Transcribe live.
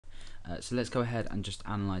So let's go ahead and just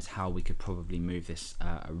analyze how we could probably move this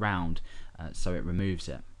around so it removes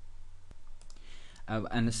it.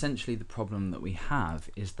 And essentially the problem that we have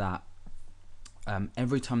is that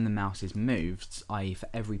every time the mouse is moved, i.e. for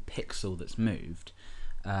every pixel that's moved,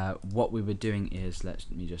 what we were doing is, let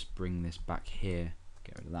me just bring this back here,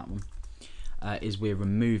 get rid of that one, is we're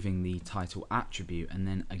removing the title attribute, and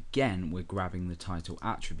then again we're grabbing the title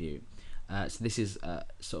attribute. So this is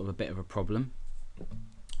sort of a bit of a problem.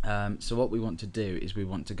 So what we want to do is we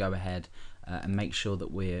want to go ahead and make sure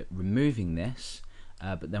that we're removing this,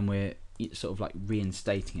 but then we're sort of like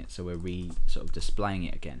reinstating it, so we're sort of displaying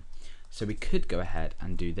it again. So we could go ahead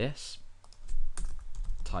and do this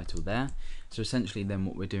title there. So essentially then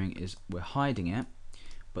what we're doing is we're hiding it,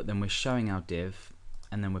 but then we're showing our div,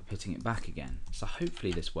 and then we're putting it back again. So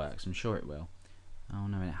hopefully this works. I'm sure it will. Oh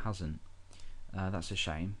no, it hasn't. That's a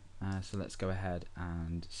shame. So let's go ahead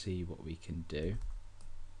and see what we can do.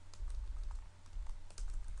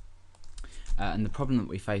 And the problem that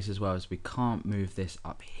we face as well is we can't move this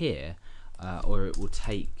up here, or it will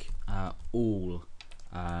take all.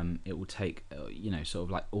 It will take you know, sort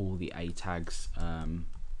of like all the A tags,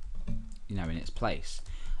 you know, in its place.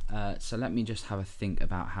 So let me just have a think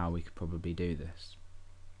about how we could probably do this.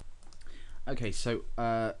 Okay, so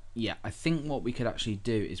yeah, I think what we could actually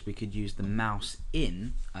do is we could use the mouse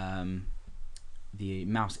in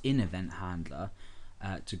event handler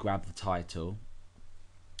to grab the title,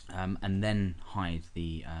 and then hide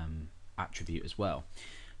the attribute as well.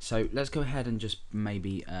 So let's go ahead and just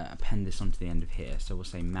maybe append this onto the end of here. So we'll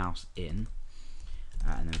say mouse in,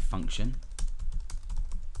 and then function,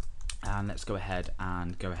 and let's go ahead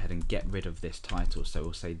and get rid of this title. So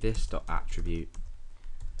we'll say this dot attribute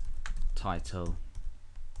title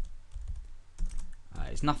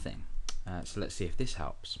is nothing. So let's see if this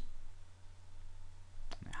helps.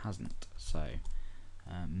 It hasn't. So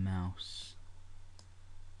mouse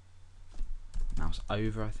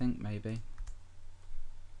over, I think, maybe.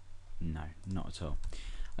 No, not at all.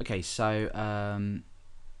 Okay, so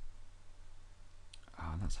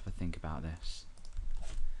let's have a think about this.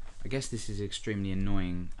 I guess this is extremely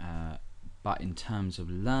annoying, but in terms of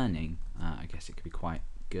learning, I guess it could be quite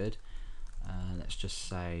good. Let's just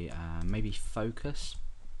say maybe focus.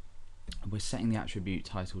 We're setting the attribute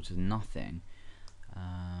title to nothing,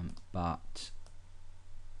 but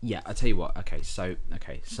yeah, I tell you what. Okay, so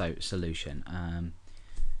solution.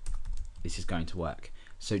 This is going to work.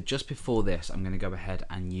 So just before this, I'm going to go ahead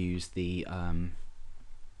and use the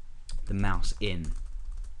mouse in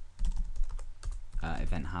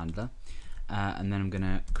event handler, and then I'm going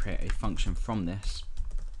to create a function from this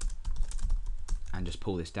and just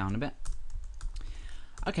pull this down a bit.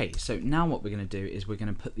 Okay, so now what we're going to do is we're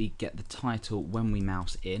going to get the title when we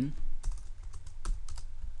mouse in,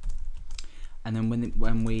 and then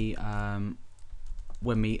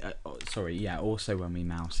also when we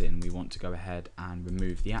mouse in, we want to go ahead and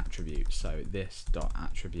remove the attribute. So this dot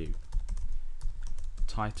attribute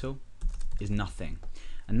title is nothing,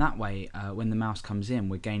 and that way when the mouse comes in,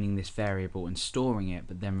 we're gaining this variable and storing it,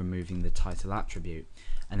 but then removing the title attribute.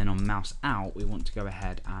 And then on mouse out, we want to go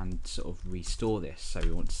ahead and sort of restore this. So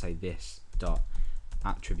we want to say this dot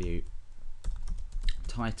attribute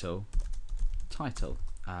title,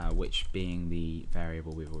 which being the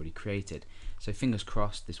variable we've already created. So fingers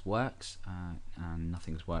crossed this works, and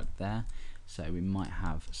nothing's worked there. So we might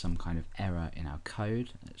have some kind of error in our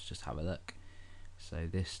code. Let's just have a look. So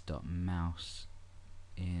this dot mouse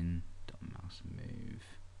in dot mouse move.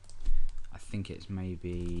 I think it's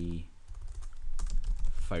maybe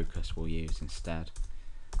focus we'll use instead.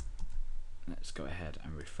 Let's go ahead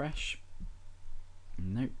and refresh.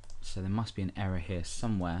 Nope. So there must be an error here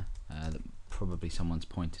somewhere that probably someone's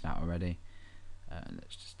pointed out already.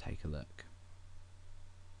 Let's just take a look.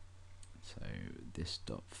 So this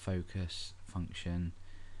dot focus function.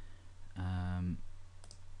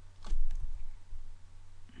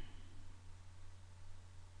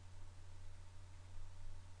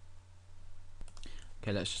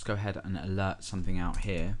 Okay, let's just go ahead and alert something out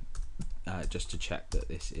here, just to check that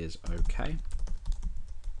this is okay.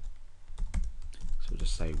 So we'll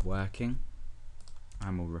just say working,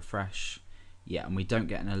 and we'll refresh. Yeah, and we don't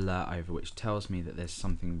get an alert over, which tells me that there's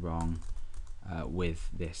something wrong with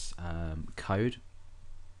this code.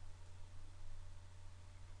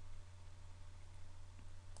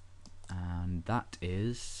 And that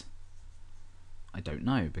is, I don't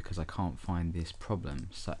know, because I can't find this problem.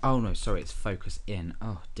 So, oh no, sorry, it's focus in.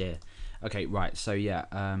 Oh dear. Okay, right. So yeah.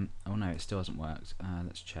 Oh no, it still hasn't worked.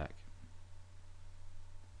 Let's check.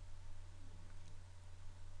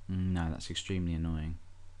 No, that's extremely annoying.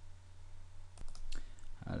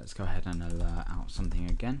 Let's go ahead and alert out something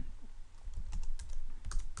again.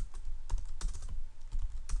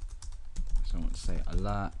 want to say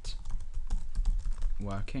alert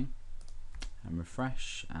working, and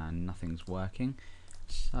refresh, and nothing's working.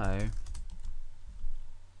 So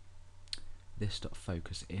this dot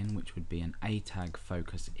focus in, which would be an a tag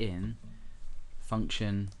focus in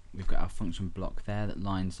function. We've got our function block there that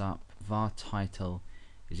lines up. Var title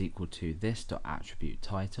is equal to this dot attribute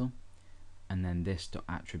title, and then this dot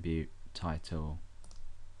attribute title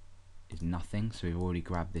is nothing, so we've already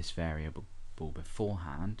grabbed this variable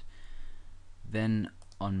beforehand. Then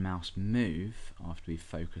on mouse move, after we've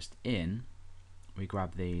focused in, we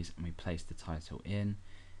grab these and we place the title in.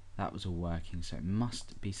 That was all working, so it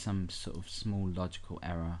must be some sort of small logical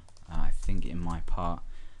error, I think, in my part.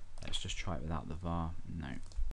 Let's just try it without the var. No,